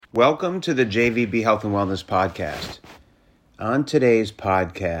Welcome to the JVB Health and Wellness Podcast. On today's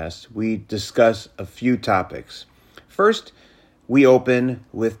podcast, we discuss a few topics. First, we open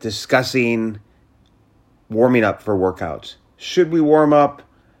with discussing warming up for workouts. Should we warm up?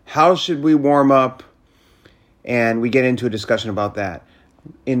 How should we warm up? And we get into a discussion about that.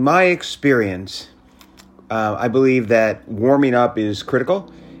 In my experience, I believe that warming up is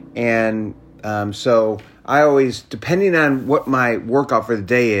critical. And so I always, depending on what my workout for the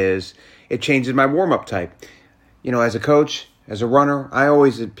day is, it changes my warm-up type. You know, as a coach, as a runner, I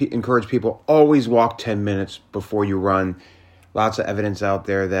always encourage people, always walk 10 minutes before you run. Lots of evidence out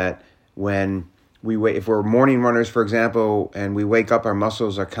there that when we wait, if we're morning runners, for example, and we wake up, our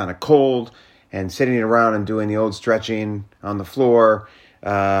muscles are kind of cold, and sitting around and doing the old stretching on the floor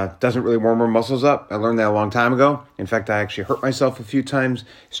doesn't really warm our muscles up. I learned that a long time ago. In fact, I actually hurt myself a few times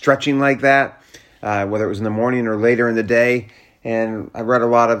stretching like that, whether it was in the morning or later in the day. And I read a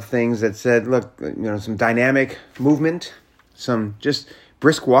lot of things that said, look, you know, some dynamic movement, some just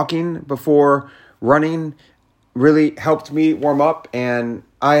brisk walking before running really helped me warm up. And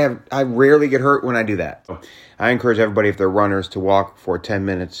I rarely get hurt when I do that. So I encourage everybody, if they're runners, to walk for 10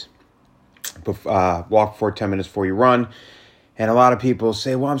 minutes. Walk for 10 minutes before you run. And a lot of people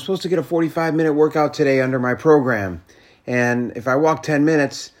say, well, I'm supposed to get a 45-minute workout today under my program. And if I walk 10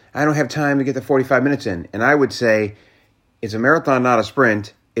 minutes, I don't have time to get the 45 minutes in. And I would say it's a marathon, not a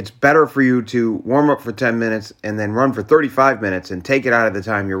sprint. It's better for you to warm up for 10 minutes and then run for 35 minutes and take it out of the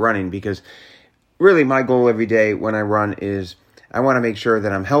time you're running. Because really my goal every day when I run is I want to make sure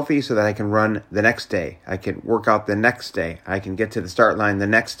that I'm healthy so that I can run the next day. I can work out the next day. I can get to the start line the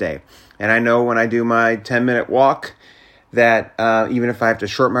next day. And I know when I do my 10-minute walk that even if I have to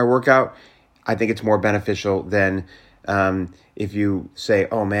shorten my workout, I think it's more beneficial than if you say,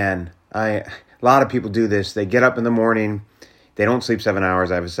 oh man, a lot of people do this. They get up in the morning. They don't sleep 7 hours.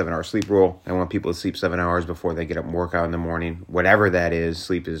 I have a 7-hour sleep rule. I want people to sleep 7 hours before they get up and work out in the morning. Whatever that is,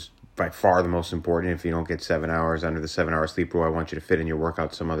 sleep is by far the most important. If you don't get 7 hours under the 7-hour sleep rule, I want you to fit in your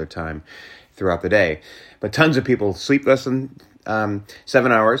workout some other time throughout the day. But tons of people sleep less than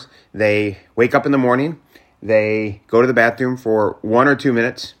 7 hours. They wake up in the morning. They go to the bathroom for 1 or 2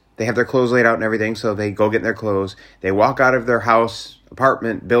 minutes. They have their clothes laid out and everything, so they go get in their clothes. They walk out of their house,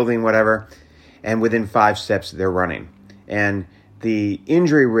 apartment, building, whatever, and within 5 steps, they're running. And the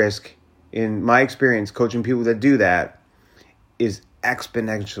injury risk, in my experience, coaching people that do that, is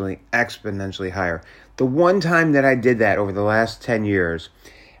exponentially higher. The one time that I did that over the last 10 years,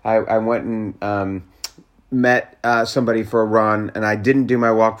 I went and met somebody for a run, and I didn't do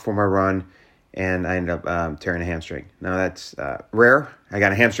my walk before my run, and I ended up tearing a hamstring. Now, that's rare. I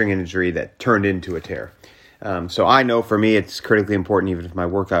got a hamstring injury that turned into a tear. So I know for me, it's critically important, even if my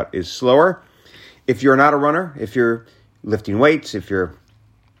workout is slower. If you're not a runner, if you're lifting weights, if you're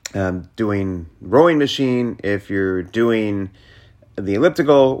doing rowing machine, if you're doing the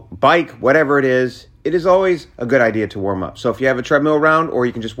elliptical, bike, whatever it is always a good idea to warm up. So if you have a treadmill around or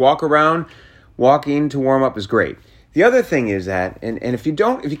you can just walk around, walking to warm up is great. The other thing is that, and if you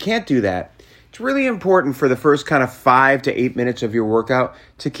can't do that, it's really important for the first kind of 5 to 8 minutes of your workout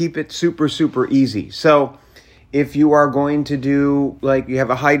to keep it super, super easy. So if you are going to do, like you have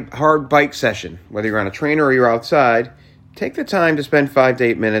a hard bike session, whether you're on a trainer or you're outside, take the time to spend 5 to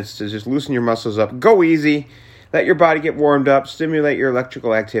 8 minutes to just loosen your muscles up. Go easy. Let your body get warmed up. Stimulate your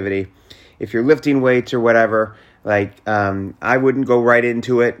electrical activity. If you're lifting weights or whatever, I wouldn't go right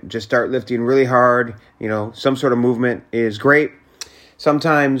into it. Just start lifting really hard. You know, some sort of movement is great.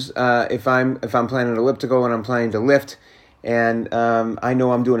 Sometimes if I'm planning an elliptical and I'm planning to lift and I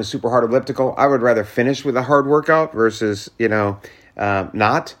know I'm doing a super hard elliptical, I would rather finish with a hard workout versus,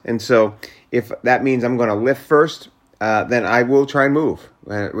 not. And so if that means I'm going to lift first, then I will try and move.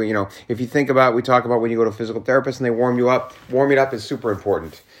 If you think about, we talk about when you go to a physical therapist and they warm you up, warming up is super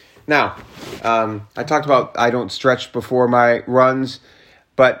important. Now, I talked about I don't stretch before my runs,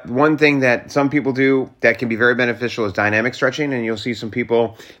 but one thing that some people do that can be very beneficial is dynamic stretching, and you'll see some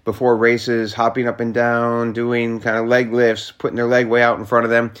people before races hopping up and down, doing kind of leg lifts, putting their leg way out in front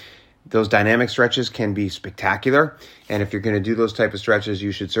of them. Those dynamic stretches can be spectacular, and if you're going to do those type of stretches,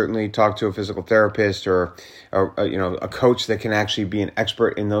 you should certainly talk to a physical therapist or a coach that can actually be an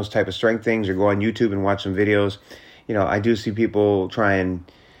expert in those type of strength things, or go on YouTube and watch some videos. I do see people try and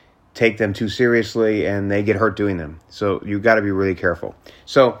take them too seriously and they get hurt doing them. So you've got to be really careful.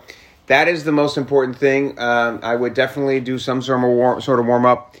 So that is the most important thing. I would definitely do some sort of warm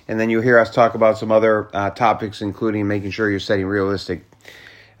up, and then you'll hear us talk about some other topics, including making sure you're setting realistic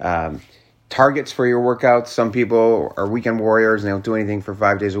targets for your workouts. Some people are weekend warriors and they don't do anything for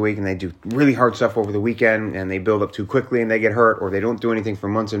 5 days a week, and they do really hard stuff over the weekend and they build up too quickly and they get hurt, or they don't do anything for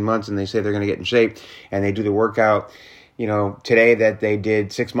months and months and they say they're going to get in shape and they do the workout, today that they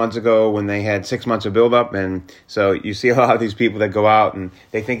did 6 months ago when they had 6 months of buildup. And so you see a lot of these people that go out and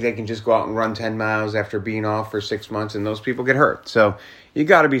they think they can just go out and run 10 miles after being off for 6 months, and those people get hurt. So you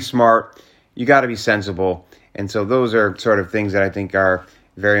got to be smart. You got to be sensible. And so those are sort of things that I think are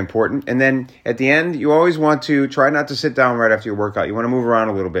very important. And then at the end, you always want to try not to sit down right after your workout. You want to move around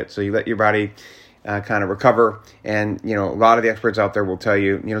a little bit so you let your body kind of recover. And, a lot of the experts out there will tell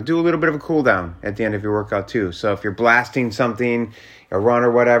you, do a little bit of a cool down at the end of your workout too. So if you're blasting something, a run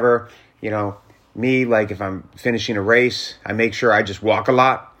or whatever, me, like if I'm finishing a race, I make sure I just walk a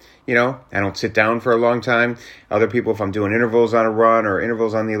lot. I don't sit down for a long time. Other people, if I'm doing intervals on a run or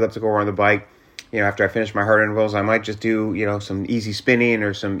intervals on the elliptical or on the bike, after I finish my hard intervals, I might just do, some easy spinning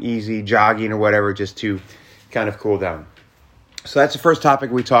or some easy jogging or whatever, just to kind of cool down. So that's the first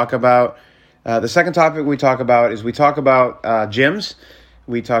topic we talk about. The second topic we talk about gyms.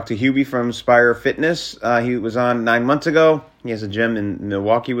 We talked to Hubie from Spire Fitness. He was on 9 months ago. He has a gym in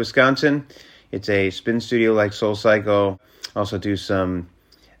Milwaukee, Wisconsin. It's a spin studio like SoulCycle. Also do some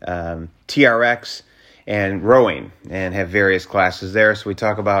TRX and rowing and have various classes there. So we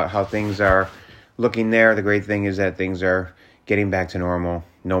talk about how things are looking there. The great thing is that things are getting back to normal,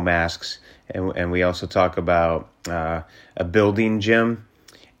 no masks. And we also talk about a building gym.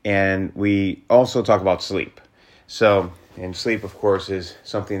 And we also talk about sleep. So, and sleep, of course, is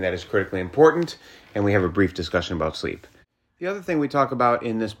something that is critically important. And we have a brief discussion about sleep. The other thing we talk about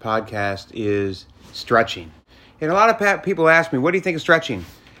in this podcast is stretching. And a lot of people ask me, what do you think of stretching?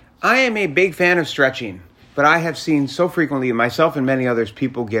 I am a big fan of stretching. But I have seen so frequently, myself and many others,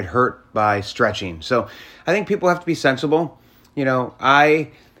 people get hurt by stretching. So I think people have to be sensible.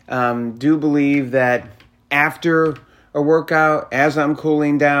 I do believe that after a workout, as I'm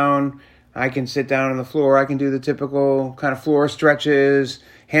cooling down, I can sit down on the floor. I can do the typical kind of floor stretches,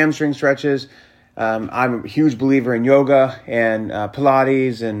 hamstring stretches. I'm a huge believer in yoga and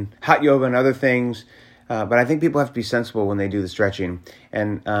Pilates and hot yoga and other things. But I think people have to be sensible when they do the stretching.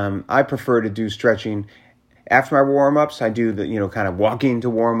 And I prefer to do stretching after my warm-ups. I do the, kind of walking to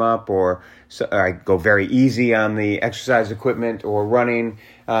warm up, or I go very easy on the exercise equipment or running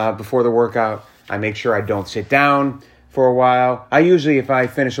before the workout. I make sure I don't sit down for a while. I usually, if I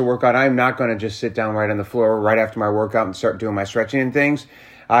finish a workout, I'm not going to just sit down right on the floor right after my workout and start doing my stretching and things.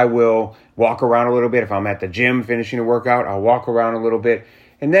 I will walk around a little bit. If I'm at the gym finishing a workout, I'll walk around a little bit.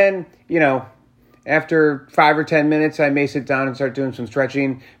 And then, after 5 or 10 minutes, I may sit down and start doing some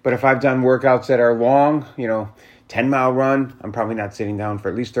stretching. But if I've done workouts that are long, 10-mile run, I'm probably not sitting down for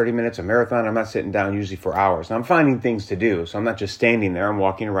at least 30 minutes. A marathon, I'm not sitting down usually for hours. And I'm finding things to do. So I'm not just standing there. I'm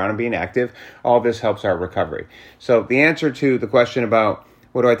walking around and being active. All this helps our recovery. So the answer to the question about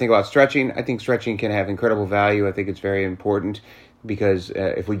what do I think about stretching, I think stretching can have incredible value. I think it's very important because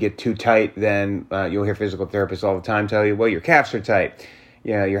if we get too tight, then you'll hear physical therapists all the time tell you, well, your calves are tight.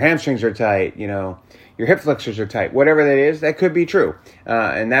 Your hamstrings are tight, your hip flexors are tight. Whatever that is, that could be true.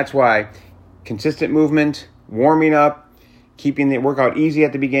 And that's why consistent movement, warming up, keeping the workout easy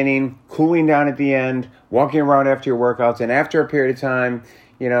at the beginning, cooling down at the end, walking around after your workouts, and after a period of time,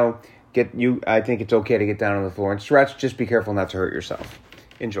 I think it's okay to get down on the floor and stretch. Just be careful not to hurt yourself.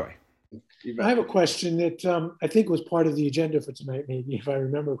 Enjoy. I have a question that I think was part of the agenda for tonight, maybe, if I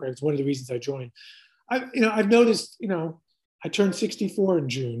remember correctly. It's one of the reasons I joined. I've noticed, I turned 64 in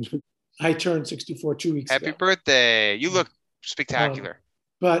June. I turned 64 2 weeks ago. Happy birthday. You look spectacular.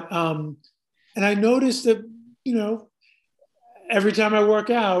 And I noticed that, every time I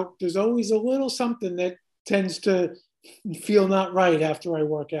work out, there's always a little something that tends to feel not right after I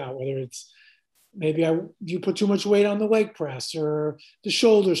work out, whether it's maybe you put too much weight on the leg press or the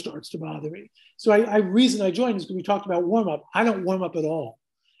shoulder starts to bother me. So reason I joined is because we talked about warm up. I don't warm up at all.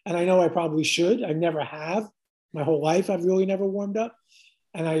 And I know I probably should. I never have. My whole life, I've really never warmed up.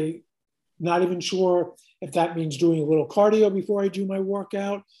 And I'm not even sure if that means doing a little cardio before I do my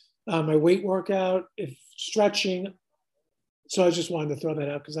workout, my weight workout, if stretching. So I just wanted to throw that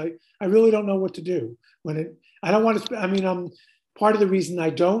out because I really don't know what to do. I don't want to, part of the reason I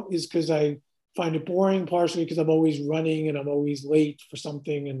don't is because I find it boring, partially because I'm always running and I'm always late for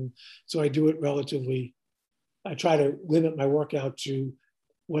something. And so I do it I try to limit my workout to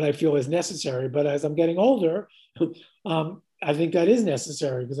what I feel is necessary. But as I'm getting older, I think that is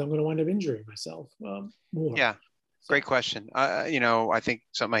necessary because I'm going to wind up injuring myself more. Yeah, great question. I think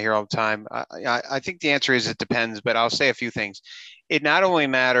something I hear all the time. I think the answer is it depends, but I'll say a few things. It not only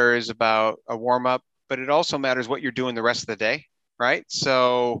matters about a warm up, but it also matters what you're doing the rest of the day, right?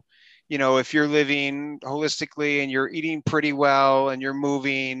 So, if you're living holistically and you're eating pretty well and you're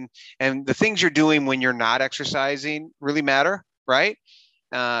moving, and the things you're doing when you're not exercising really matter, right?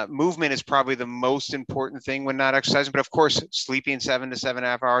 Movement is probably the most important thing when not exercising. But of course, sleeping 7 to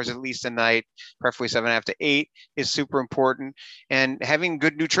 7.5 hours at least a night, preferably 7.5 to 8, is super important. And having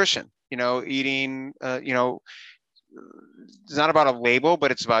good nutrition, eating, it's not about a label,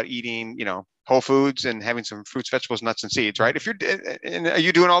 but it's about eating, whole foods and having some fruits, vegetables, nuts, and seeds, right? And are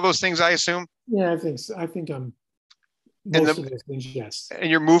you doing all those things, I assume? Yeah, I think so. I think I'm most of those things, yes.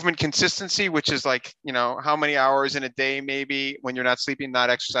 And your movement consistency, which is like, how many hours in a day, maybe when you're not sleeping, not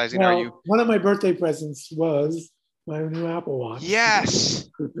exercising, well, are you? One of my birthday presents was my new Apple Watch. Yes.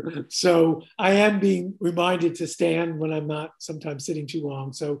 So I am being reminded to stand when I'm not sometimes sitting too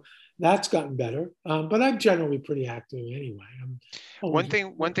long. So that's gotten better. But I'm generally pretty active anyway. One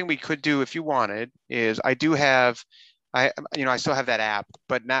thing we could do if you wanted is I still have that app,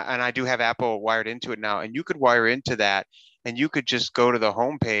 but now, and I do have Apple wired into it now, and you could wire into that and you could just go to the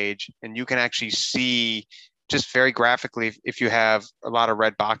home page and you can actually see just very graphically if you have a lot of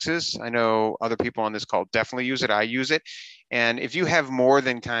red boxes. I know other people on this call definitely use it. I use it. And if you have more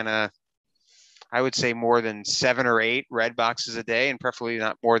than I would say more than 7 or 8 red boxes a day, and preferably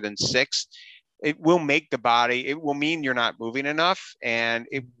not more than 6, it will mean you're not moving enough. And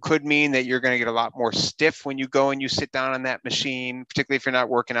it could mean that you're going to get a lot more stiff when you go and you sit down on that machine, particularly if you're not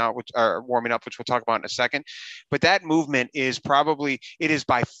working out or warming up, which we'll talk about in a second. But that movement is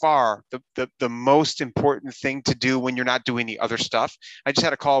by far the most important thing to do when you're not doing the other stuff. I just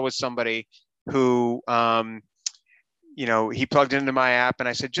had a call with somebody who, he plugged into my app and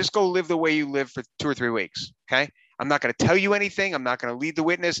I said, just go live the way you live for 2 or 3 weeks. Okay. I'm not going to tell you anything. I'm not going to lead the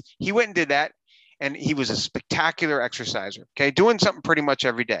witness. He went and did that. And he was a spectacular exerciser. Okay. Doing something pretty much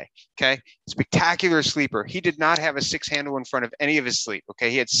every day. Okay. Spectacular sleeper. He did not have a 6 handle in front of any of his sleep.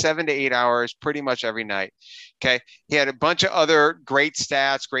 Okay. He had 7 to 8 hours pretty much every night. Okay. He had a bunch of other great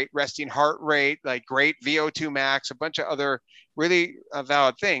stats, great resting heart rate, like great VO2 max, a bunch of other really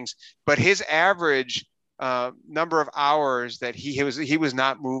valid things. But his average number of hours that he was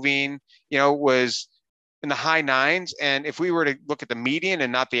not moving, was in the high 9s. And if we were to look at the median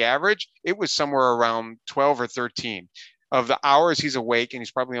and not the average, it was somewhere around 12 or 13 of the hours he's awake. And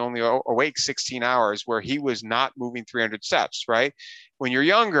he's probably only awake 16 hours where he was not moving 300 steps, right? When you're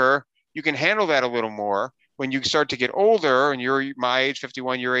younger, you can handle that a little more. When you start to get older and you're my age,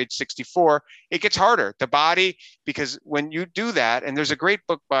 51, your age, 64, it gets harder. The body, because when you do that, and there's a great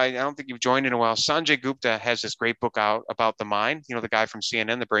book by, I don't think you've joined in a while, Sanjay Gupta has this great book out about the mind, the guy from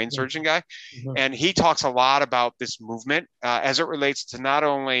CNN, the brain surgeon guy. Mm-hmm. And he talks a lot about this movement as it relates to not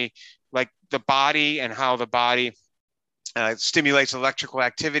only like the body and how the body stimulates electrical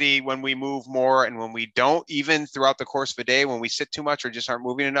activity when we move more, and when we don't, even throughout the course of a day, when we sit too much or just aren't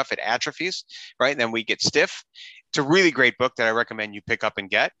moving enough, it atrophies, right? And then we get stiff. It's a really great book that I recommend you pick up and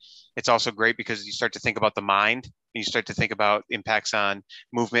get. It's also great because you start to think about the mind, and you start to think about impacts on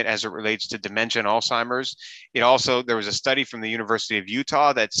movement as it relates to dementia and Alzheimer's. There was a study from the University of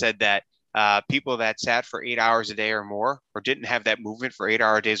Utah that said that people that sat for 8 hours a day or more, or didn't have that movement for 8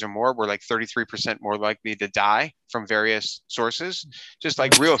 hour days or more, were like 33% more likely to die from various sources, just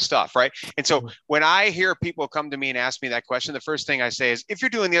like real stuff, right? And so when I hear people come to me and ask me that question, the first thing I say is, if you're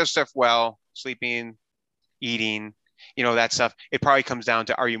doing the other stuff well, sleeping, eating, that stuff, it probably comes down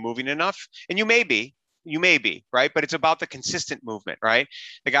to, are you moving enough? And you may be, right? But it's about the consistent movement, right?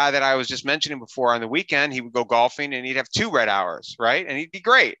 The guy that I was just mentioning before, on the weekend, he would go golfing and he'd have 2 red hours, right? And he'd be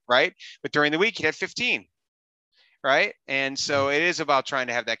great, right? But during the week, he'd have 15, right? And so it is about trying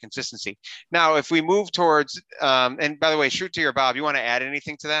to have that consistency. Now, if we move towards, and by the way, Shruti or Bob, you want to add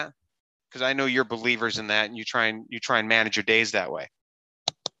anything to that? Because I know you're believers in that, and you try and manage your days that way.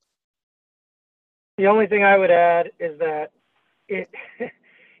 The only thing I would add is that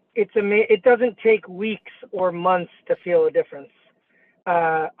it doesn't take weeks or months to feel a difference.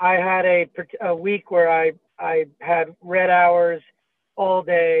 I had a week where I had red hours all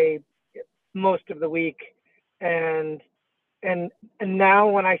day, most of the week, and now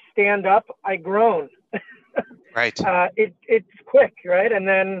when I stand up, I groan. Right. It's quick, right? And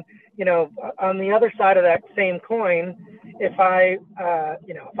then, on the other side of that same coin, if I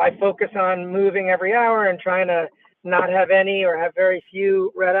focus on moving every hour and trying to not have any or have very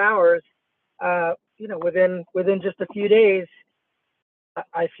few red hours, within just a few days,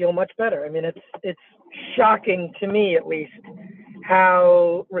 I feel much better. I mean, it's shocking to me, at least,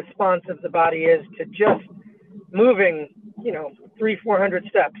 how responsive the body is to just moving, 300-400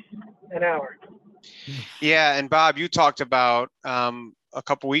 steps an hour. Yeah. And Bob, you talked about a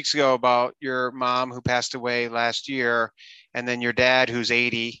couple of weeks ago about your mom who passed away last year, and then your dad who's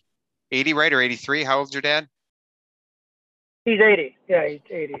 80, 80, right? Or 83? How old's your dad? He's 80. Yeah, he's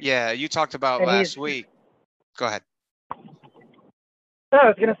 80. Yeah, you talked about And last week. Go ahead. No, I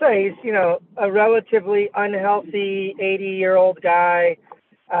was going to say, he's, you know, a relatively unhealthy 80-year-old guy,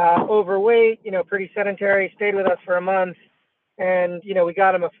 overweight, you know, pretty sedentary, stayed with us for a month. And, you know, we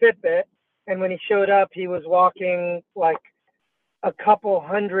got him a Fitbit. And when he showed up, he was walking like a couple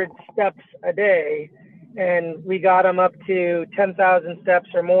hundred steps a day. And we got him up to 10,000 steps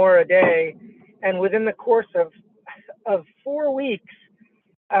or more a day. And within the course of 4 weeks,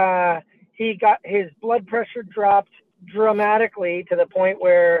 he got his blood pressure dropped dramatically to the point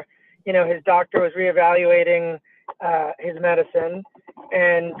where, you know, his doctor was reevaluating his medicine,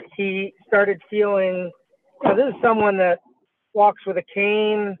 and he started feeling, you know, this is someone that walks with a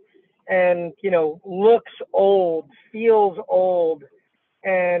cane and, you know, looks old, feels old.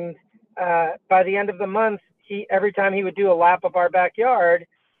 And by the end of the month, every time he would do a lap of our backyard,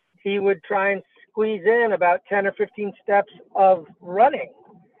 he would try and squeeze in about 10 or 15 steps of running.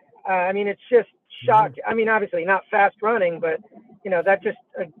 I mean, it's just shock. I mean, obviously not fast running, but, you know, that's just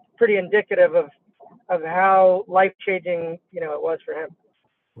pretty indicative of how life-changing, you know, it was for him.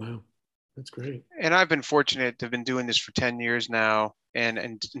 Wow. That's great. And I've been fortunate to have been doing this for 10 years now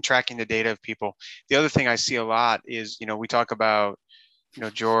and tracking the data of people. The other thing I see a lot is, you know, we talk about, you know,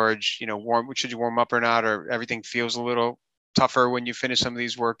 George, you know, should you warm up or not, or everything feels a little tougher when you finish some of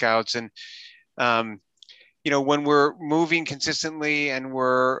these workouts. And, you know, when we're moving consistently and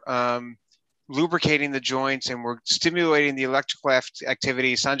we're lubricating the joints and we're stimulating the electrical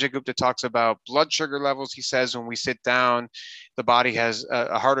activity, Sanjay Gupta talks about blood sugar levels. He says when we sit down, the body has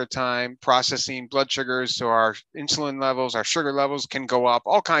a harder time processing blood sugars. So our insulin levels, our sugar levels can go up,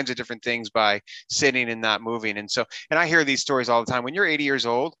 all kinds of different things by sitting and not moving. And I hear these stories all the time. When you're 80 years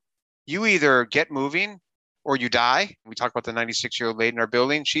old, you either get moving or you die. We talk about the 96-year-old lady in our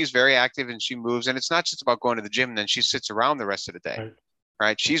building. She's very active and she moves. And it's not just about going to the gym and then she sits around the rest of the day.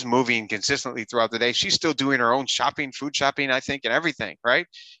 Right. She's moving consistently throughout the day. She's still doing her own shopping, food shopping, I think, and everything. Right.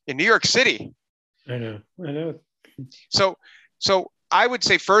 In New York City. I know. So I would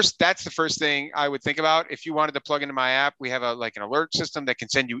say first, that's the first thing I would think about. If you wanted to plug into my app, we have an alert system that can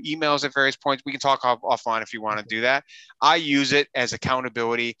send you emails at various points. We can talk offline if you want to do that. I use it as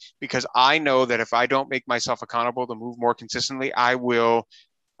accountability because I know that if I don't make myself accountable to move more consistently, I will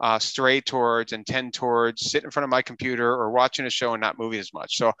stray towards and tend towards sit in front of my computer or watching a show and not moving as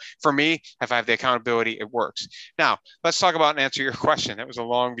much. So for me, if I have the accountability, it works. Now, let's talk about and answer your question. That was a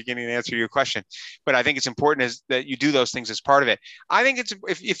long beginning to answer your question, but I think it's important is that you do those things as part of it. I think it's,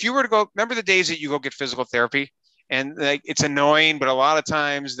 if you were to go, remember the days that you go get physical therapy? And like, it's annoying, but a lot of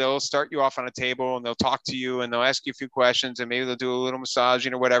times they'll start you off on a table and they'll talk to you and they'll ask you a few questions and maybe they'll do a little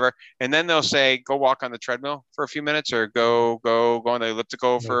massaging or whatever. And then they'll say, go walk on the treadmill for a few minutes or go on the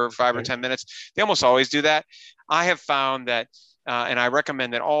elliptical for 5 or 10 minutes. They almost always do that. I have found that, and I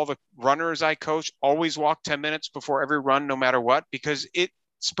recommend that all the runners I coach always walk 10 minutes before every run, no matter what, because it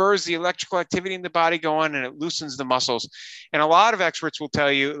spurs the electrical activity in the body going and it loosens the muscles. And a lot of experts will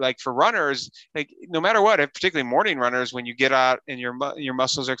tell you, like for runners, like no matter what, particularly morning runners, when you get out and your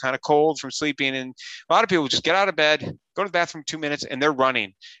muscles are kind of cold from sleeping, and a lot of people just get out of bed, go to the bathroom 2 minutes, and they're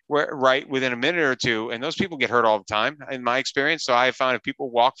running right within a minute or two. And those people get hurt all the time, in my experience. So I have found if people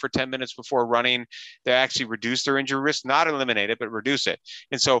walk for 10 minutes before running, they actually reduce their injury risk, not eliminate it, but reduce it.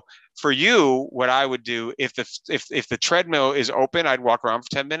 And so for you, what I would do if the treadmill is open, I'd walk around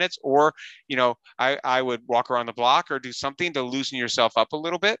for 10 minutes, or, you know, I would walk around the block or do something to loosen yourself up a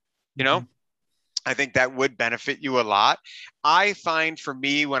little bit, you know. I think that would benefit you a lot. I find for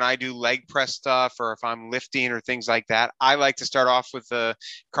me, when I do leg press stuff or if I'm lifting or things like that, I like to start off with the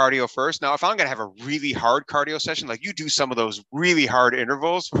cardio first. Now, if I'm going to have a really hard cardio session, like you do some of those really hard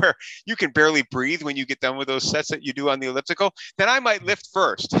intervals where you can barely breathe when you get done with those sets that you do on the elliptical, then I might lift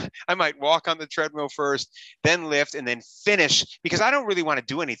first. I might walk on the treadmill first, then lift, and then finish, because I don't really want to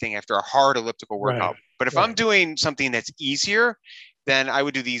do anything after a hard elliptical workout. Right. But if I'm doing something that's easier, then I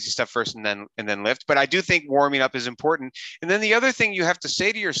would do the easy stuff first and then lift. But I do think warming up is important. And then the other thing you have to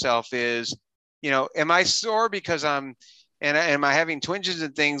say to yourself is, you know, am I sore because am I having twinges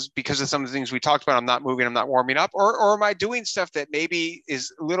and things because of some of the things we talked about? I'm not moving, I'm not warming up, or am I doing stuff that maybe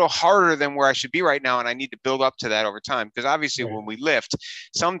is a little harder than where I should be right now, and I need to build up to that over time? Because obviously, when we lift,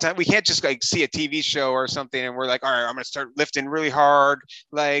 sometimes we can't just like see a TV show or something and we're like, all right, I'm going to start lifting really hard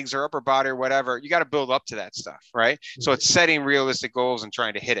legs or upper body or whatever. You got to build up to that stuff, right? So it's setting realistic goals and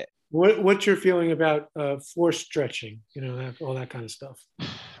trying to hit it. What's your feeling about force stretching? You know, all that kind of stuff.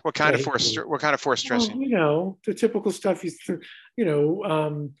 What kind of force stretching? Well, you know, the typical stuff.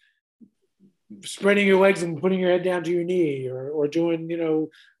 spreading your legs and putting your head down to your knee, or doing,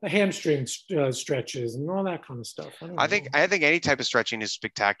 hamstring stretches and all that kind of stuff. I think any type of stretching is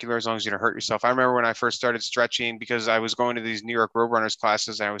spectacular as long as you don't hurt yourself. I remember when I first started stretching, because I was going to these New York Roadrunners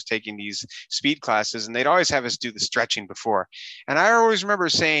classes and I was taking these speed classes, and they'd always have us do the stretching before. And I always remember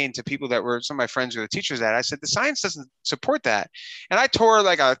saying to people that were some of my friends who were the teachers, that I said, the science doesn't support that. And I tore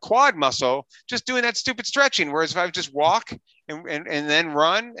like a quad muscle just doing that stupid stretching. Whereas if I would just walk and then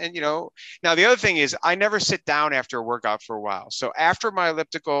run, and now the other thing is I never sit down after a workout for a while. So after my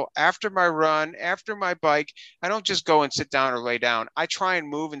elliptical, after my run, after my bike, I don't just go and sit down or lay down. I try and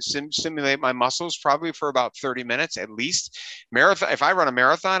move and simulate my muscles probably for about 30 minutes at least. Marathon. If I run a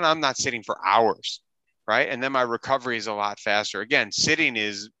marathon, I'm not sitting for hours. Right. And then my recovery is a lot faster. Again, sitting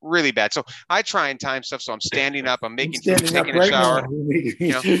is really bad. So I try and time stuff. So I'm standing up, I'm making food, taking a shower.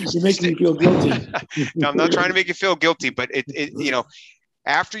 You're making me feel guilty. No, I'm not trying to make you feel guilty, but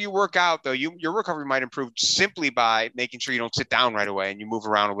after you work out, though, your recovery might improve simply by making sure you don't sit down right away and you move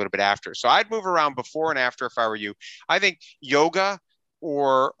around a little bit after. So I'd move around before and after if I were you. I think yoga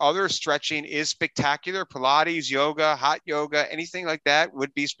or other stretching is spectacular. Pilates, yoga, hot yoga, anything like that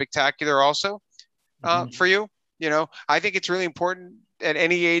would be spectacular also for you. I think it's really important at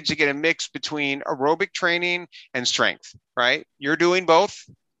any age to get a mix between aerobic training and strength, right? You're doing both.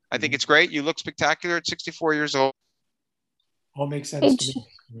 I think it's great. You look spectacular at 64 years old. All makes sense to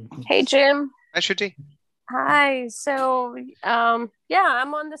me. Hey, Jim. Hi, Shruti. Hi. So, I'm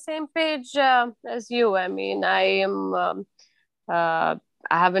on the same page as you. I mean, I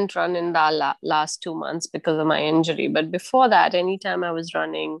haven't run in the last 2 months because of my injury. But before that, anytime I was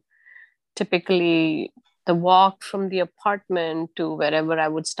running, typically the walk from the apartment to wherever I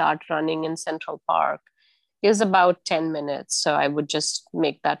would start running in Central Park is about 10 minutes. So I would just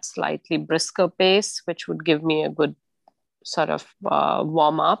make that slightly brisker pace, which would give me a good sort of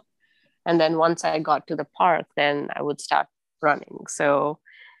warm up. And then once I got to the park, then I would start running. So,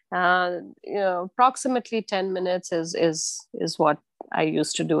 approximately 10 minutes is what I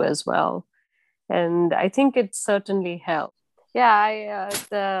used to do as well. And I think it certainly helped. Yeah,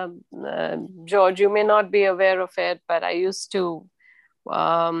 George, you may not be aware of it, but I used to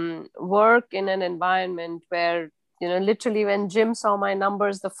work in an environment where, literally when Jim saw my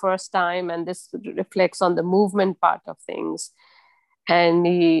numbers the first time, and this reflects on the movement part of things, and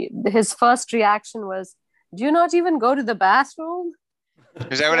his first reaction was, "Do you not even go to the bathroom?"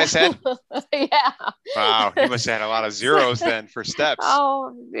 Is that what I said? Yeah. Wow, you must have had a lot of zeros then for steps.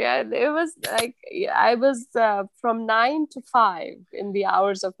 Oh, yeah. It was like I was from 9 to 5 in the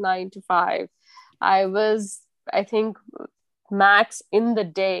hours of 9 to 5. I think, max in the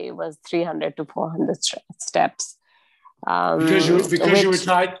day was 300 to 400 steps. Because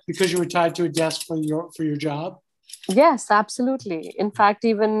you were tied to a desk for your job. Yes, absolutely. In fact,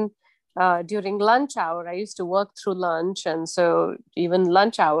 even during lunch hour, I used to work through lunch, and so even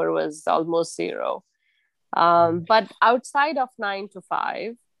lunch hour was almost zero. But outside of 9 to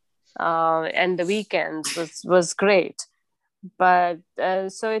 5 and the weekends was great. But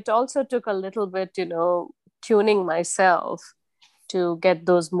so it also took a little bit, tuning myself to get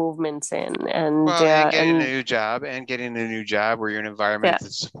those movements in. And getting a new job where you're in an environment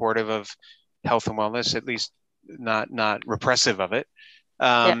that's supportive of health and wellness, at least not repressive of it.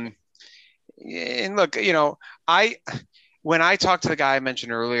 And look, when I talked to the guy I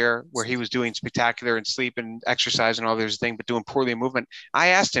mentioned earlier, where he was doing spectacular in sleep and exercise and all those things, but doing poorly in movement, I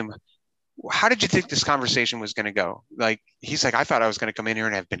asked him, how did you think this conversation was going to go? Like, he's like, I thought I was going to come in here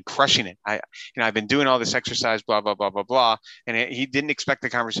and have been crushing it. I've been doing all this exercise, blah, blah, blah, blah, blah. And he didn't expect the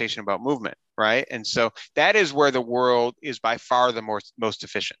conversation about movement. Right. And so that is where the world is by far the most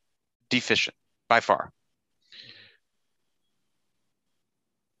deficient by far.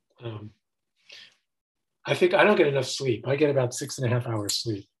 I think I don't get enough sleep. I get about 6.5 hours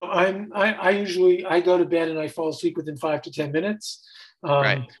sleep. I usually go to bed and I fall asleep within 5 to 10 minutes.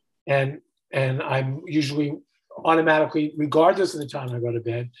 Right. And I'm usually automatically, regardless of the time I go to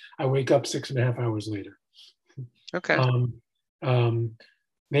bed, I wake up 6.5 hours later. Okay.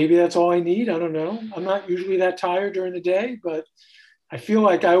 Maybe that's all I need. I don't know. I'm not usually that tired during the day, but I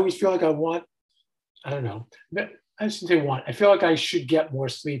always feel like I want, I don't know. I shouldn't say want. I feel like I should get more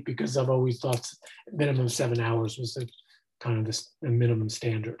sleep because I've always thought minimum 7 hours was the minimum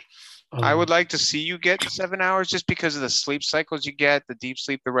standard. I would like to see you get 7 hours just because of the sleep cycles you get, the deep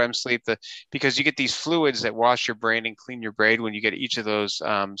sleep, the REM sleep, because you get these fluids that wash your brain and clean your brain when you get each of those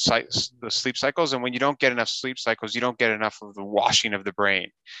the sleep cycles. And when you don't get enough sleep cycles, you don't get enough of the washing of the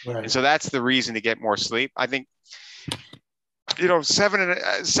brain. Right. And so that's the reason to get more sleep. I think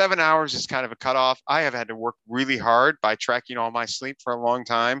 7 hours is kind of a cutoff. I have had to work really hard by tracking all my sleep for a long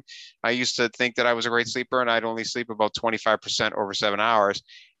time. I used to think that I was a great sleeper and I'd only sleep about 25% over 7 hours.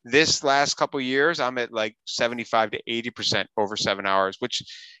 This last couple of years, I'm at like 75 to 80% over 7 hours, which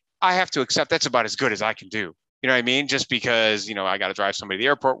I have to accept. That's about as good as I can do. You know what I mean? Just because, I got to drive somebody to the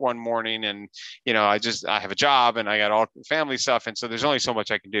airport one morning and, I have a job and I got all family stuff. And so there's only so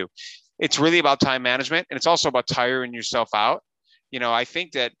much I can do. It's really about time management. And it's also about tiring yourself out. I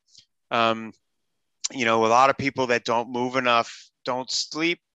think that, a lot of people that don't move enough don't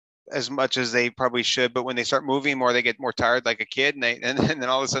sleep as much as they probably should, but when they start moving more, they get more tired like a kid, and then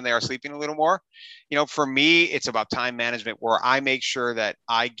all of a sudden they are sleeping a little more. For me, it's about time management, where I make sure that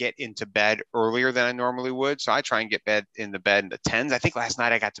I get into bed earlier than I normally would. So I try and get in the bed in the 10s. I think last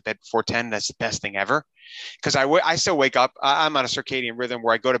night I got to bed before 10. That's the best thing ever, because I still wake up. I'm on a circadian rhythm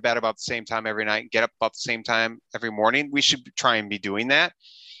where I go to bed about the same time every night and get up about the same time every morning. We should try and be doing that.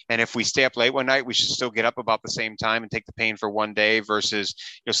 And if we stay up late one night, we should still get up about the same time and take the pain for one day versus,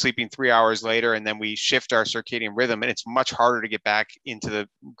 sleeping 3 hours later. And then we shift our circadian rhythm, and it's much harder to get back into the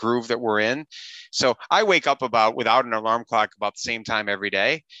groove that we're in. So I wake up without an alarm clock about the same time every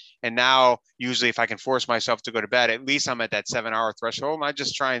day. And now usually if I can force myself to go to bed, at least I'm at that 7-hour threshold. And I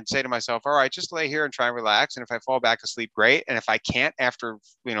just try and say to myself, all right, just lay here and try and relax. And if I fall back asleep, great. And if I can't after,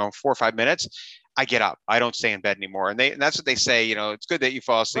 4 or 5 minutes, I get up. I don't stay in bed anymore. And that's what they say, it's good that you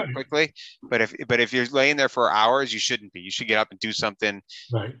fall asleep quickly, but if you're laying there for hours, you shouldn't be. You should get up and do something.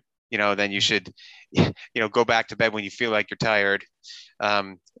 Right. Then you should, go back to bed when you feel like you're tired.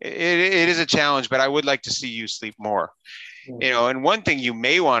 It is a challenge, but I would like to see you sleep more. And one thing you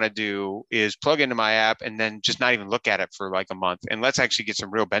may want to do is plug into my app and then just not even look at it for like a month. And let's actually get some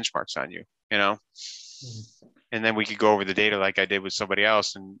real benchmarks on you, And then we could go over the data like I did with somebody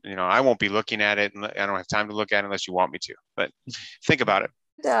else. And, I won't be looking at it, and I don't have time to look at it unless you want me to, but think about it.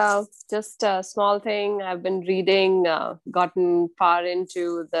 Just a small thing. I've been reading, gotten far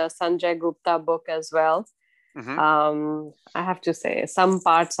into the Sanjay Gupta book as well. Mm-hmm. I have to say some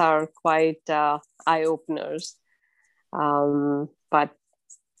parts are quite eye-openers. But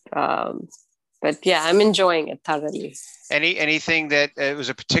yeah, I'm enjoying it thoroughly. Anything that was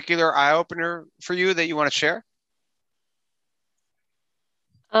a particular eye-opener for you that you want to share?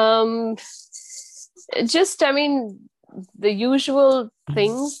 The usual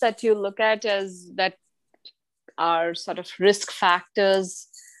things that you look at as that are sort of risk factors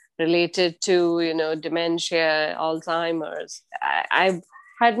related to, dementia, Alzheimer's. I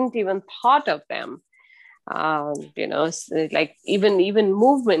hadn't even thought of them. Like even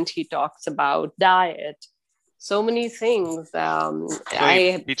movement, he talks about diet, so many things.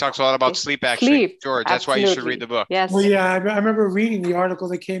 He talks a lot about sleep, actually. George, that's absolutely. Why you should read the book. Yes. Well, yeah, I remember reading the article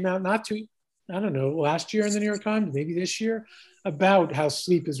that came out last year in the New York Times, maybe this year, about how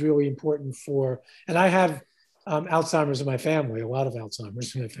sleep is really important and I have Alzheimer's in my family, a lot of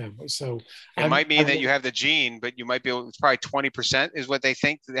Alzheimer's in my family. So it might mean that you have the gene, but you might it's probably 20% is what they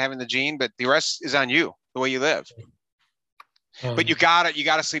think, having the gene, but the rest is on you, the way you live. But you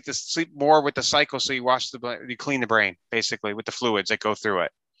gotta sleep more with the cycle. So you clean the brain basically with the fluids that go through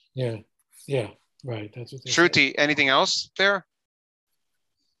it. Yeah, right. That's what. Shruti, anything else there?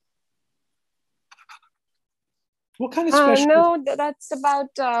 What kind of special? No, that's about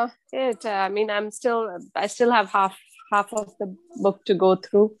it. I still have half of the book to go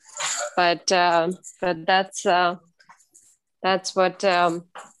through, but that's what.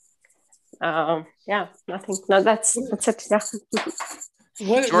 Nothing. No, that's it.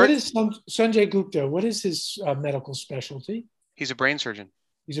 Yeah. What is Sanjay Gupta? What is his medical specialty? He's a brain surgeon.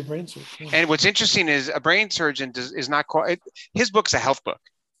 He's a brain surgeon. Yeah. And what's interesting is a brain surgeon is not quite. His book's a health book.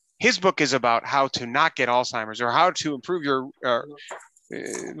 His book is about how to not get Alzheimer's, or how to improve your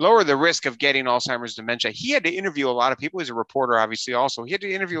lower the risk of getting Alzheimer's, dementia. He had to interview a lot of people. He's a reporter, obviously. Also, he had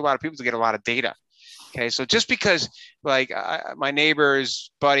to interview a lot of people to get a lot of data. Okay, so just because, like, my neighbor's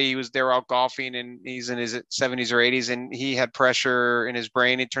buddy they were out golfing, and he's in his 70s or 80s, and he had pressure in his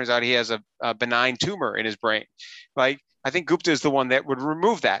brain. It turns out he has a benign tumor in his brain. Like, I think Gupta is the one that would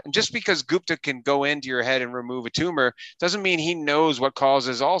remove that. And just because Gupta can go into your head and remove a tumor doesn't mean he knows what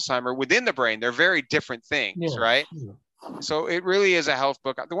causes Alzheimer within the brain. They're very different things, right? Yeah. So it really is a health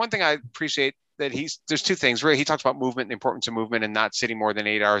book. The one thing I appreciate that there's two things, really. He talks about movement, the importance of movement, and not sitting more than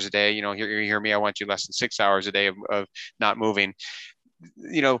 8 hours a day. You hear me, I want you less than 6 hours a day of not moving.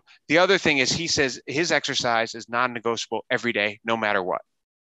 The other thing is, he says his exercise is non-negotiable every day, no matter what.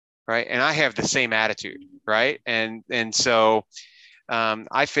 Right. And I have the same attitude. Right. And so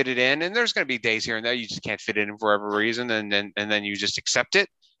I fit it in, and there's going to be days here and there you just can't fit it in for whatever reason. And then you just accept it.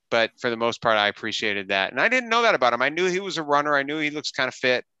 but for the most part, I appreciated that. And I didn't know that about him. I knew he was a runner. I knew he looks kind of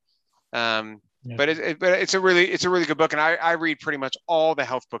fit. But it's a really good book. And I read pretty much all the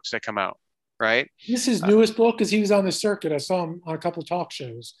health books that come out. Right. This is his newest book because he was on the circuit. I saw him on a couple of talk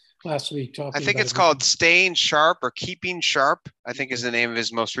shows last week. I think it's called Staying Sharp or Keeping Sharp, I think is the name of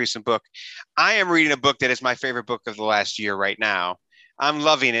his most recent book. I am reading a book that is my favorite book of the last year right now. I'm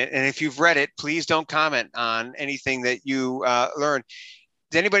loving it. And if you've read it, please don't comment on anything that you learn.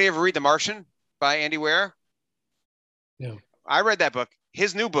 Did anybody ever read The Martian by Andy Weir? No. I read that book.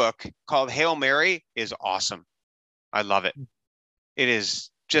 His new book called Hail Mary is awesome. I love it. It is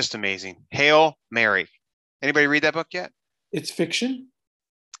just amazing. Hail Mary. Anybody read that book yet? It's fiction?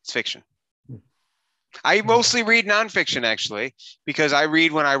 It's fiction. I mostly read nonfiction, actually, because I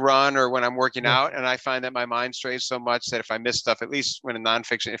read when I run or when I'm working out, and I find that my mind strays so much that if I miss stuff, at least when in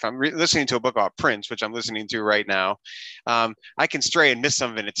nonfiction, if I'm listening to a book about Prince, which I'm listening to right now, I can stray and miss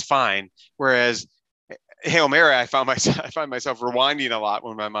some of it. It's fine. Whereas Hail Mary, I find myself rewinding a lot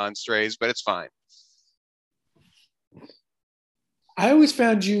when my mind strays, but it's fine. I always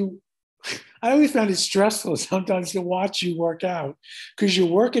found it stressful sometimes to watch you work out because you're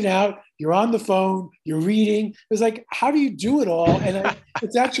working out, you're on the phone, you're reading. It's like, how do you do it all? And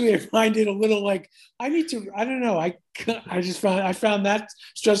it's actually, I find it a little like, I don't know. I found that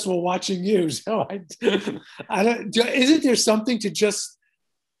stressful watching you. So isn't there something to just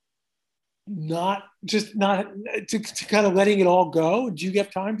not to kind of letting it all go? Do you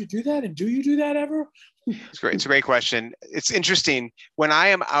have time to do that? And do you do that ever? It's great. It's a great question. It's interesting. When I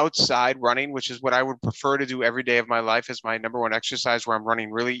am outside running, which is what I would prefer to do every day of my life as my number one exercise, where I'm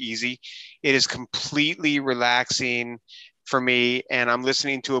running really easy, it is completely relaxing for me. And I'm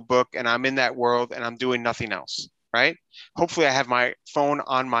listening to a book and I'm in that world and I'm doing nothing else. Right. Hopefully I have my phone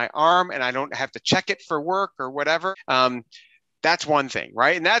on my arm and I don't have to check it for work or whatever. That's one thing,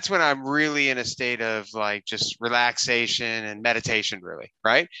 right? And that's when I'm really in a state of like just relaxation and meditation, really,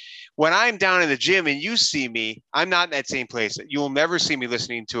 right? When I'm down in the gym and you see me, I'm not in that same place. You'll never see me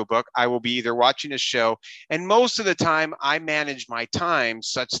listening to a book. I will be either watching a show, and most of the time I manage my time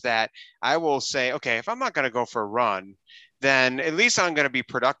such that I will say, okay, if I'm not going to go for a run, then at least I'm going to be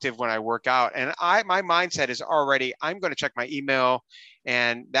productive when I work out. And my mindset is already, I'm going to check my email,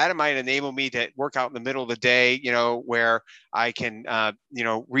 and that might enable me to work out in the middle of the day, where I can,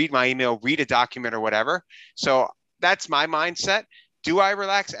 read my email, read a document or whatever. So that's my mindset. Do I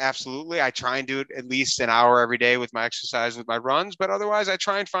relax? Absolutely. I try and do it at least an hour every day with my exercise, with my runs, but otherwise I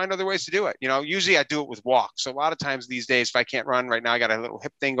try and find other ways to do it. Usually I do it with walks. So a lot of times these days, if I can't run right now, I got a little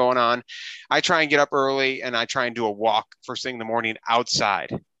hip thing going on. I try and get up early and I try and do a walk first thing in the morning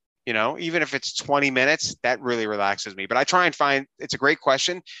outside. Even if it's 20 minutes, that really relaxes me. But I try and find, it's a great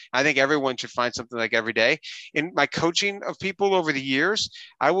question. I think everyone should find something like every day. In my coaching of people over the years,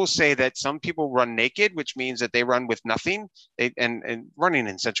 I will say that some people run naked, which means that they run with nothing. And running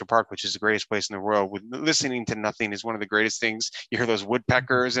in Central Park, which is the greatest place in the world, with listening to nothing is one of the greatest things. You hear those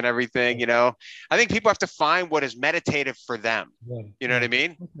woodpeckers and everything, I think people have to find what is meditative for them. You know what I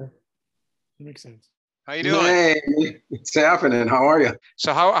mean? Okay. That makes sense. How you doing? Hey, it's happening. How are you?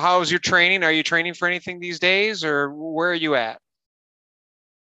 So how's your training? Are you training for anything these days, or where are you at?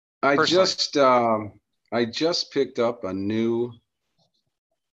 I just picked up a new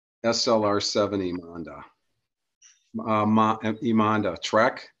SLR7 Emonda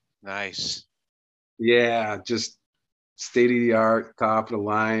Trek. Nice. Yeah, just state of the art, top of the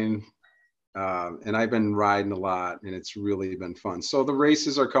line. And I've been riding a lot, and it's really been fun. So the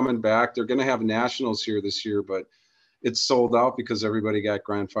races are coming back. They're going to have nationals here this year, but it's sold out because everybody got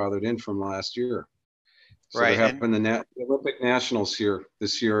grandfathered in from last year. So right. They're having the Olympic nationals here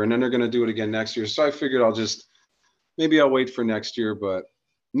this year, and then they're going to do it again next year. So I figured maybe I'll wait for next year, but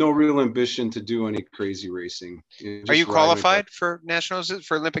no real ambition to do any crazy racing. Are you qualified for nationals,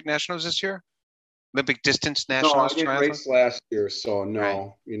 for Olympic nationals this year? Olympic distance nationals? No, I didn't race last year, so no,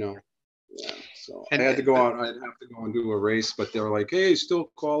 right. Yeah, so I had to go out. I'd have to go and do a race, but they were like, "Hey,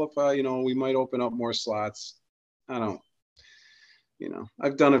 still qualify. We might open up more slots." I don't.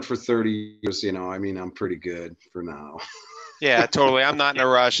 I've done it for 30 years. I'm pretty good for now. Yeah, totally. I'm not in a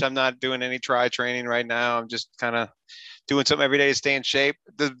rush. I'm not doing any tri training right now. I'm just kind of doing something every day to stay in shape.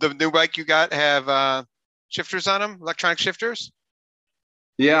 The new bike you got have shifters on them, electronic shifters?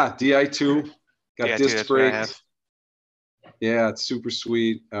 Yeah, Di2. Got disc brakes. Yeah, it's super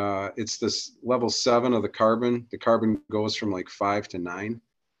sweet. It's this level 7 of the carbon. The carbon goes from like 5 to 9,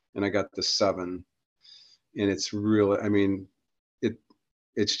 and I got the 7, and it's really,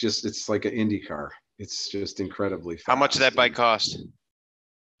 it's like an Indy car. It's just incredibly fast. How much did that bike cost?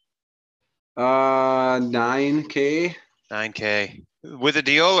 $9K. $9K. with a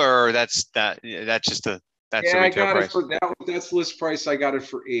deal, or that's just the I retail got price? it for that's list price. I got it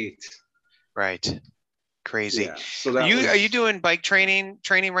for 8. Right. Crazy. Yeah. So Are you doing bike training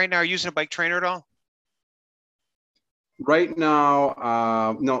right now? Are you using a bike trainer at all? Right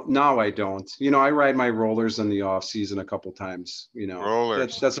now, no, now I don't. I ride my rollers in the off season a couple times.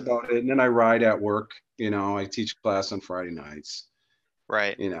 Rollers. That's about it. And then I ride at work. I teach class on Friday nights.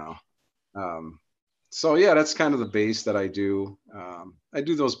 Right. So yeah, that's kind of the base that I do. I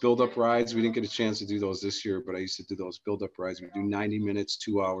do those build-up rides. We didn't get a chance to do those this year, but I used to do those build-up rides. We do 90 minutes,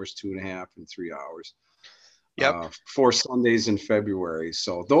 2 hours, 2.5, and 3 hours. Yep. 4 Sundays in February.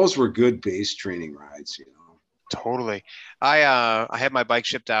 So those were good base training rides. Totally. I had my bike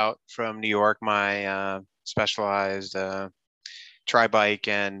shipped out from New York, my Specialized tri bike,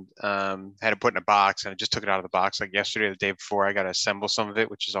 and had it put in a box, and I just took it out of the box like yesterday or the day before. I got to assemble some of it,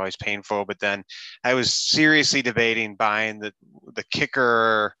 which is always painful. But then I was seriously debating buying the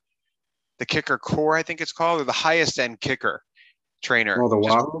kicker core, I think it's called, or the highest end kicker trainer. Oh, the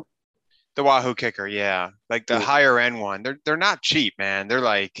Wahoo? The Wahoo kicker, yeah. Like the higher end one. They're not cheap, man. They're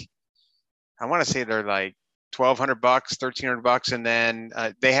like, I want to say they're like $1,200, $1,300, and then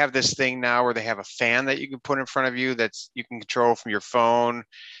they have this thing now where they have a fan that you can put in front of you that's you can control from your phone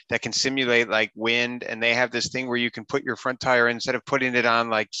that can simulate like wind, and they have this thing where you can put your front tire instead of putting it on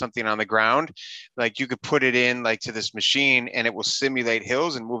like something on the ground, like you could put it in like to this machine and it will simulate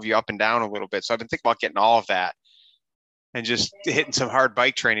hills and move you up and down a little bit. So I've been thinking about getting all of that and just hitting some hard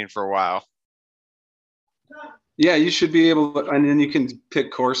bike training for a while. Yeah, you should be able to, and then you can pick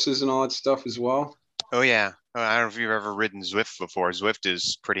courses and all that stuff as well. Oh yeah. I don't know if you've ever ridden Zwift before. Zwift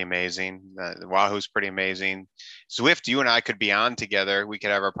is pretty amazing. The Wahoo's pretty amazing. Zwift, you and I could be on together. We could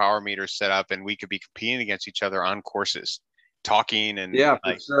have our power meters set up and we could be competing against each other on courses, talking and yeah,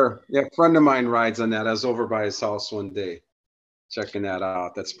 for sure. Yeah, a friend of mine rides on that. I was over by his house one day, checking that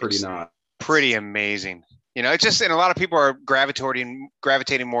out. That's pretty nuts. Pretty amazing. It's just, and a lot of people are gravitating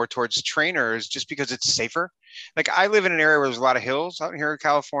more towards trainers just because it's safer. Like I live in an area where there's a lot of hills out here in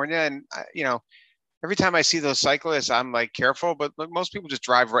California, and every time I see those cyclists, I'm like careful, but most people just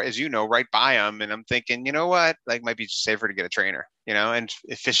drive right, as you know, right by them. And I'm thinking, you know what, like might be just safer to get a trainer, and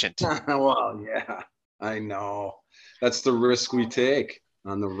efficient. Well, yeah, I know. That's the risk we take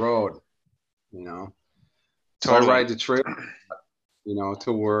on the road, So totally. I ride the trail,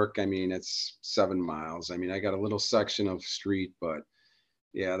 to work. I mean, it's 7 miles. I mean, I got a little section of street, but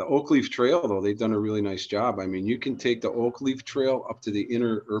yeah, the Oak Leaf Trail, though, they've done a really nice job. I mean, you can take the Oak Leaf Trail up to the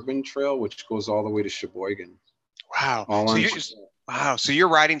Inner Urban Trail, which goes all the way to Sheboygan. Wow. So you're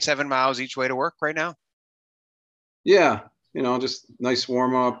riding 7 miles each way to work right now? Yeah. Just nice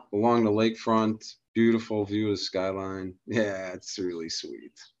warm up along the lakefront, beautiful view of the skyline. Yeah, it's really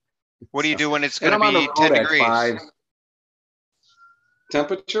sweet. What do you do when it's going to be 10 degrees? 5.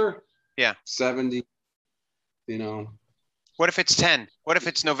 Temperature? Yeah. 70, What if it's 10? What if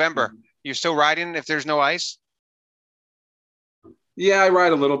it's November? You're still riding if there's no ice? Yeah, I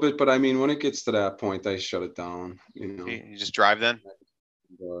ride a little bit, but I mean, when it gets to that point, I shut it down. You just drive then?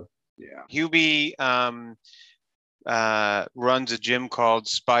 Yeah. Hubie runs a gym called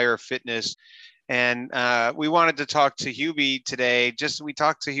Spire Fitness, and we wanted to talk to Hubie today. We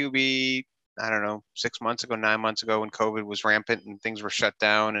talked to Hubie, I don't know, 6 months ago, 9 months ago, when COVID was rampant and things were shut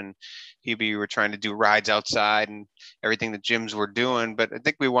down, and Hubie were trying to do rides outside and everything the gyms were doing. But I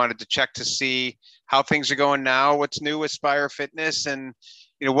think we wanted to check to see how things are going now, what's new with Spire Fitness, and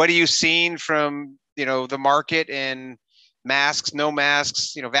what are you seeing from the market and masks, no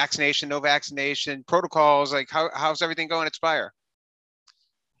masks, vaccination, no vaccination, protocols, like how's everything going at Spire?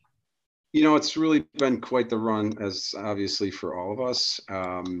 It's really been quite the run, as obviously for all of us.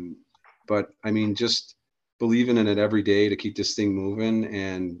 But I mean, just believing in it every day to keep this thing moving,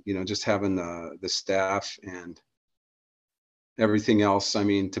 and just having the staff and everything else. I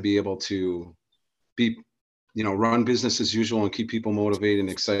mean, to be able to be run business as usual and keep people motivated and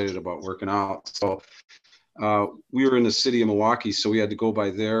excited about working out. So we were in the city of Milwaukee, so we had to go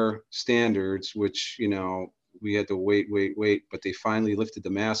by their standards, which we had to wait, but they finally lifted the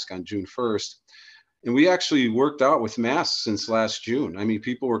mask on June 1st. And we actually worked out with masks since last June. I mean,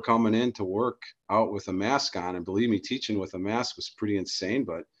 people were coming in to work out with a mask on, and believe me, teaching with a mask was pretty insane,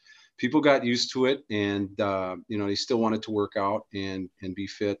 but people got used to it, and they still wanted to work out and be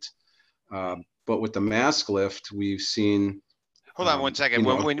fit. But with the mask lift, we've seen. Hold on 1 second.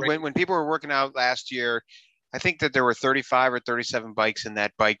 When people were working out last year, I think that there were 35 or 37 bikes in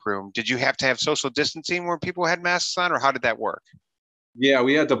that bike room. Did you have to have social distancing where people had masks on, or how did that work? Yeah,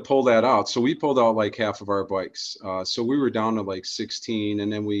 we had to pull that out. So we pulled out like half of our bikes. So we were down to like 16,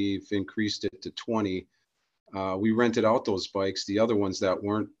 and then we've increased it to 20. We rented out those bikes. The other ones that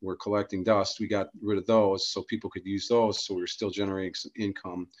were collecting dust, we got rid of those so people could use those. So we're still generating some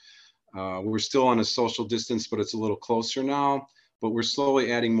income. We're still on a social distance, but it's a little closer now. But we're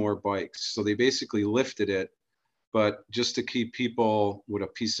slowly adding more bikes. So they basically lifted it, but just to keep people with a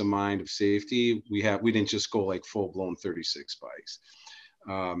peace of mind of safety, we didn't just go like full blown 36 bikes.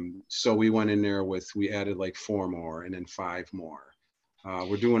 So we went in there we added like 4 more and then 5 more.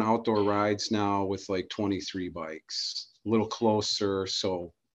 We're doing outdoor rides now with like 23 bikes, a little closer.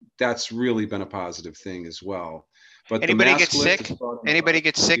 So that's really been a positive thing as well. But anybody get sick? Anybody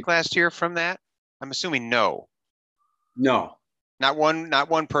get sick last year from that? I'm assuming no. No. Not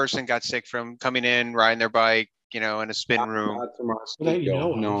one person got sick from coming in, riding their bike, in a spin room. Not from our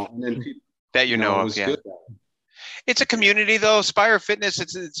studio, no. And then that you know of, yeah. Good. It's a community though. Spire Fitness,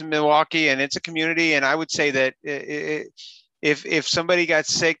 it's in Milwaukee, and it's a community. And I would say that if somebody got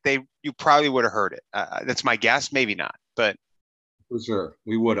sick, you probably would have heard it. That's my guess. Maybe not, but for sure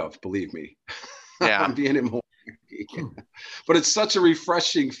we would have. Believe me. Yeah, I'm being in Milwaukee. But it's such a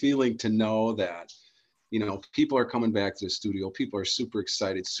refreshing feeling to know that people are coming back to the studio. People are super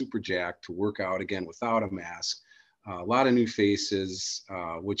excited, super jacked to work out again without a mask. A lot of new faces,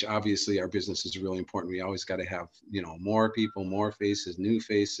 which obviously our business is really important. We always got to have, more people, more faces,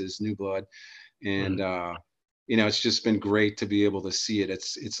 new blood. And, it's just been great to be able to see it.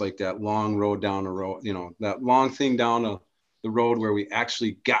 It's like that long road down the road, that long thing down the road where we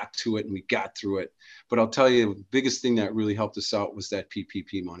actually got to it and we got through it. But I'll tell you, the biggest thing that really helped us out was that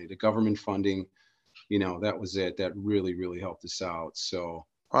PPP money, the government funding. That was it. That really, really helped us out. So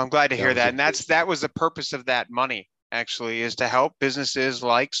well, I'm glad to hear that. And that was the purpose of that money, actually, is to help businesses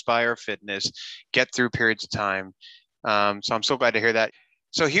like Spire Fitness get through periods of time. So I'm so glad to hear that.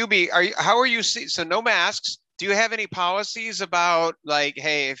 So Hubie, how are you? So no masks. Do you have any policies about like,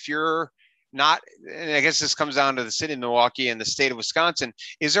 hey, if you're not, and I guess this comes down to the city of Milwaukee and the state of Wisconsin,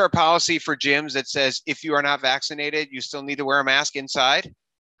 is there a policy for gyms that says if you are not vaccinated, you still need to wear a mask inside?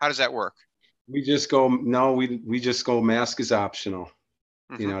 How does that work? We just go, we just go mask is optional.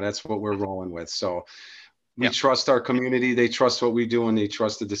 Mm-hmm. That's what we're rolling with. So we trust our community. They trust what we do and they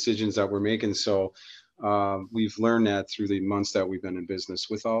trust the decisions that we're making. So we've learned that through the months that we've been in business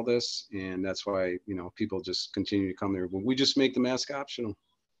with all this. And that's why, people just continue to come there, but we just make the mask optional.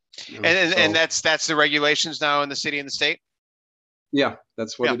 And that's the regulations now in the city and the state? Yeah,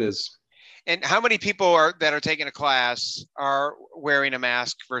 that's what it is. And how many people that are taking a class are wearing a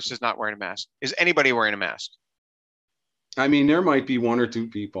mask versus not wearing a mask? Is anybody wearing a mask? I mean, there might be 1 or 2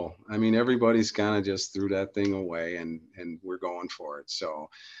 people. I mean, everybody's kind of just threw that thing away and we're going for it. So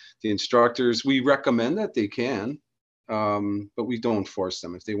the instructors, we recommend that they can, but we don't force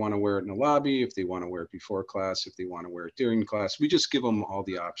them. If they want to wear it in the lobby, if they want to wear it before class, if they want to wear it during class, we just give them all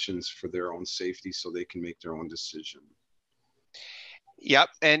the options for their own safety so they can make their own decision. Yep.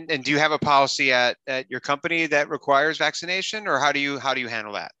 And do you have a policy at your company that requires vaccination, or how do you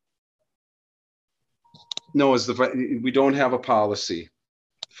handle that? No, we don't have a policy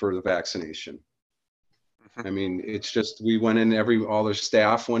for the vaccination. Mm-hmm. I mean, it's just, we went in, all the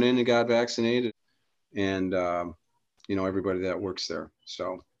staff went in and got vaccinated, and everybody that works there.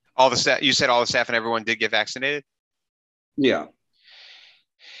 So all the staff, you said all the staff and everyone did get vaccinated? Yeah.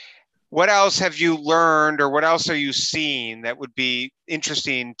 What else have you learned, or what else are you seeing that would be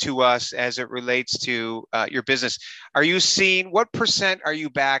interesting to us as it relates to your business? Are you seeing, what percent are you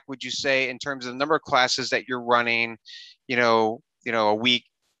back, would you say, in terms of the number of classes that you're running, a week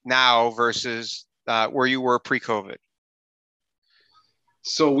now versus where you were pre-COVID?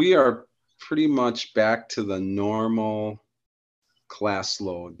 So we are pretty much back to the normal class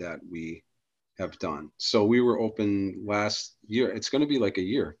load that we have done. So we were open last year. It's going to be like a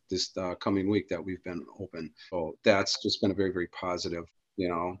year this coming week that we've been open. So that's just been a very, very positive,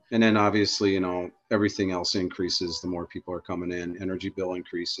 and then obviously, everything else increases the more people are coming in, energy bill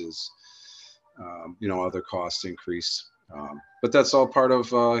increases, other costs increase. But that's all part of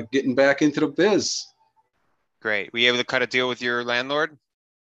getting back into the biz. Great. Were you able to cut a deal with your landlord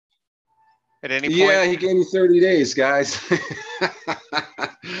at any point? Yeah, he gave me 30 days, guys.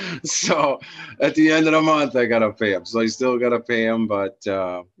 So at the end of the month, I got to pay him. So I still got to pay him, but,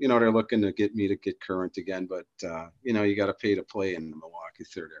 they're looking to get me to get current again. But, you got to pay to play in the Milwaukee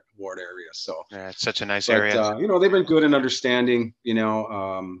Third Ward area. So yeah, it's such a nice area. They've been good in understanding,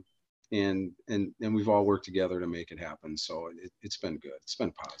 and we've all worked together to make it happen. So it's been good. It's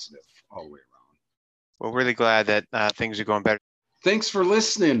been positive all the way around. Well, really glad that things are going better. Thanks for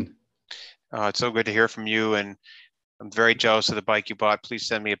listening. It's so good to hear from you, and I'm very jealous of the bike you bought. Please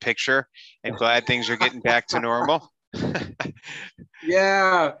send me a picture, and glad things are getting back to normal.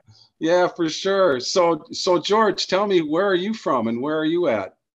 Yeah, Yeah, for sure. So George, tell me, where are you from and where are you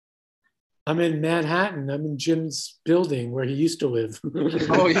at? I'm in Manhattan. I'm in Jim's building where he used to live.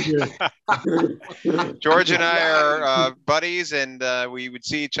 Oh, yeah. George and I are Right. buddies, and we would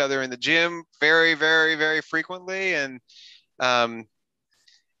see each other in the gym very, very, very frequently. And um,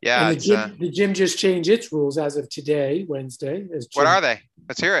 yeah, And it's the gym just changed its rules as of today, Wednesday. As what Jim, are they?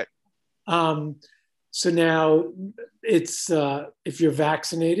 Let's hear it. um, so now it's if you're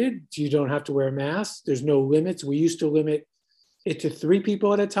vaccinated, you don't have to wear a mask. There's no limits. We used to limit it to 3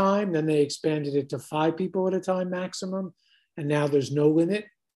 people at a time. Then they expanded it to 5 people at a time maximum. And now there's no limit.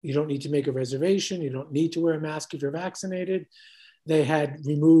 You don't need to make a reservation. You don't need to wear a mask if you're vaccinated. They had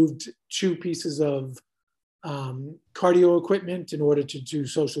removed 2 pieces of cardio equipment in order to do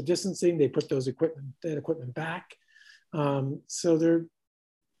social distancing. They put that equipment back. So they're,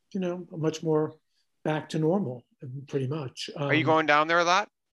 much more back to normal, pretty much. Are you going down there a lot?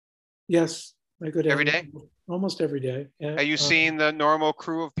 Yes, I go down Every day? almost every day. Yeah. Are you seeing the normal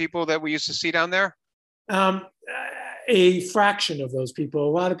crew of people that we used to see down there? A fraction of those people.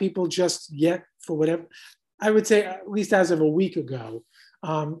 A lot of people just yet, for whatever, I would say, at least as of a week ago,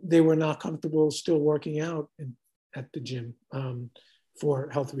 they were not comfortable still working out at the gym for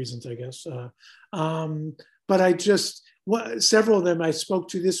health reasons, I guess. But several of them I spoke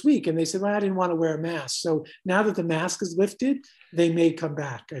to this week, and they said, well, I didn't want to wear a mask. So now that the mask is lifted, they may come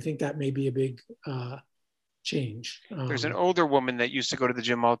back. I think that may be a big change. There's an older woman that used to go to the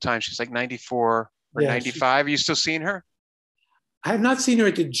gym all the time. She's like 94 or 95. Are you still seeing her? I have not seen her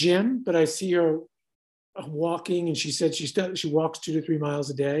at the gym, but I see her walking, and she said she walks 2 to 3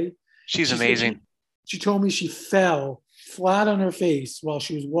 miles a day. She's amazing. She told me she fell flat on her face while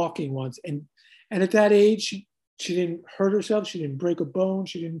she was walking once, and at that age she didn't hurt herself, she didn't break a bone,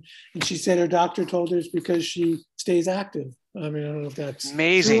 and she said her doctor told her it's because she stays active. I mean, I don't know if that's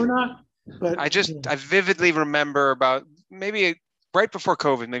amazing true or not, but I vividly remember about maybe right before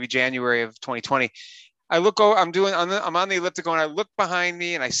COVID, maybe January of 2020. I'm on the elliptical, and I look behind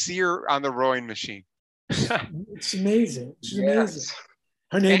me and I see her on the rowing machine. It's amazing. She's amazing.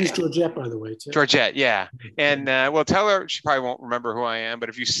 Her name is Georgette, by the way, too. Georgette, yeah. And well, tell her, she probably won't remember who I am, but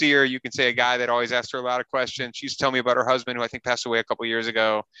if you see her, you can say a guy that always asked her a lot of questions. She used to tell me about her husband, who I think passed away a couple of years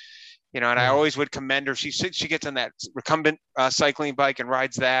ago. And I always would commend her. She gets on that recumbent cycling bike and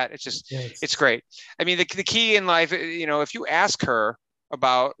rides that. It's just, It's great. I mean, the key in life, if you ask her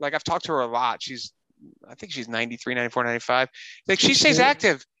about, like, I've talked to her a lot. I think she's 93, 94, 95. Like, she stays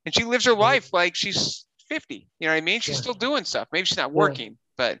active and she lives her life like she's 50. You know what I mean? She's still doing stuff. Maybe she's not working,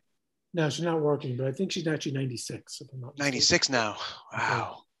 but. No, she's not working, but I think she's actually 96. If I'm not 96 now.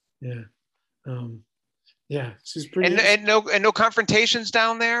 Wow. Yeah. Yeah, she's pretty. And no confrontations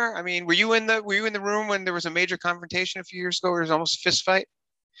down there. I mean, were you in the room when there was a major confrontation a few years ago? Where there was almost a fist fight.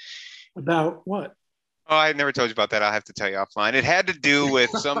 About what? Oh, I never told you about that. I'll have to tell you offline. It had to do with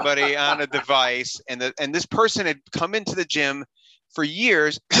somebody on a device, and this person had come into the gym for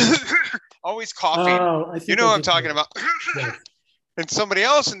years, always coughing. Oh, I think you know what I'm talking about. Yes. And somebody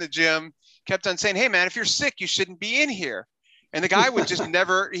else in the gym kept on saying, "Hey, man, if you're sick, you shouldn't be in here." And the guy would just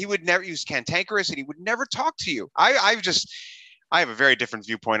he was cantankerous, and he would never talk to you. I have a very different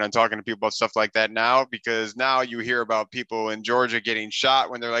viewpoint on talking to people about stuff like that now, because now you hear about people in Georgia getting shot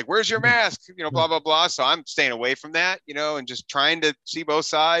when they're like, "Where's your mask?" Blah, blah, blah. So I'm staying away from that, and just trying to see both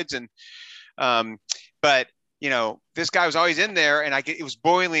sides. And, but this guy was always in there, and it was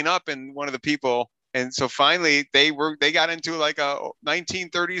boiling up in one of the people. And so finally they got into like a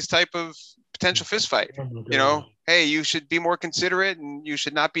 1930s type of potential fist fight. Hey, you should be more considerate, and you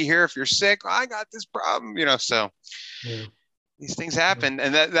should not be here if you're sick. I got this problem, so these things happen.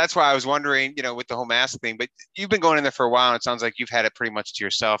 And that's why I was wondering, with the whole mask thing, but you've been going in there for a while, and it sounds like you've had it pretty much to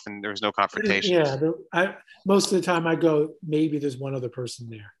yourself, and there was no confrontation. Yeah. Most of the time I go, maybe there's one other person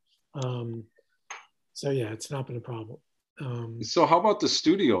there. So yeah, it's not been a problem. So how about the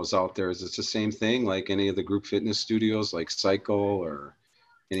studios out there? Is it the same thing, like any of the group fitness studios, like Cycle or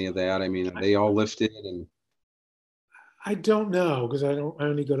any of that? I mean, are they all lifted? And I don't know, because I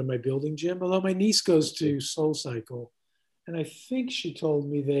only go to my building gym, although my niece goes to Soul Cycle, and I think she told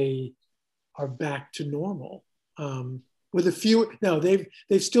me they are back to normal. With a few, no, they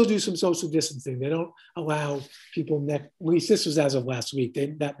still do some social distancing. They don't allow people at least this was as of last week.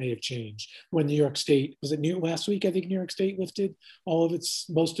 That may have changed when New York State, was it last week? I think New York State lifted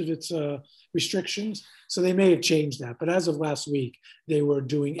most of its restrictions. So they may have changed that. But as of last week, they were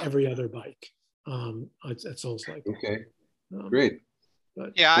doing every other bike at Soul Cycle. Okay, great.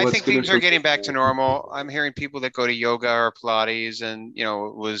 But Yeah, I Well, think it's good things are getting back to information. normal. I'm hearing people that go to yoga or Pilates, and it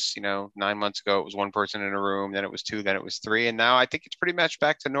was 9 months ago it was one person in a room, then it was two, then it was three, and now I think it's pretty much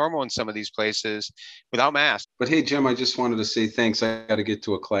back to normal in some of these places without masks. But hey, Jim, I just wanted to say thanks. I got to get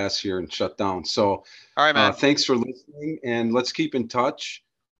to a class here and shut down. So All right, man. thanks for listening, and let's keep in touch.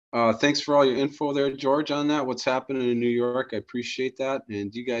 Thanks for all your info there, George, on that. What's happening in New York? I appreciate that.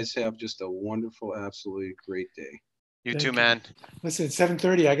 And you guys have just a wonderful, absolutely great day. You Thank too, you. man. Listen, it's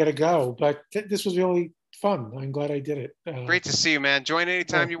 7:30. I got to go, but this was really fun. I'm glad I did it. Great to see you, man. Join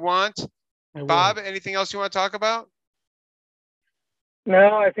anytime Yeah. you want. I will. Bob, anything else you want to talk about?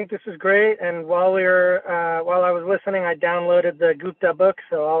 No, I think this is great. And while I was listening, I downloaded the Gupta book,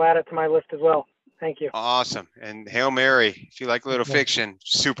 so I'll add it to my list as well. Thank you. Awesome. And Hail Mary, if you like a little Okay. fiction,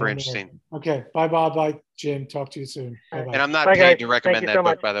 super Hail interesting. Okay. Bye, Bob. Bye, Jim. Talk to you soon. Bye-bye. And I'm not Bye, paid guys. to Thank recommend you that so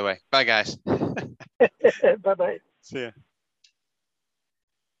book, much. by the way. Bye, guys. Bye-bye. See ya.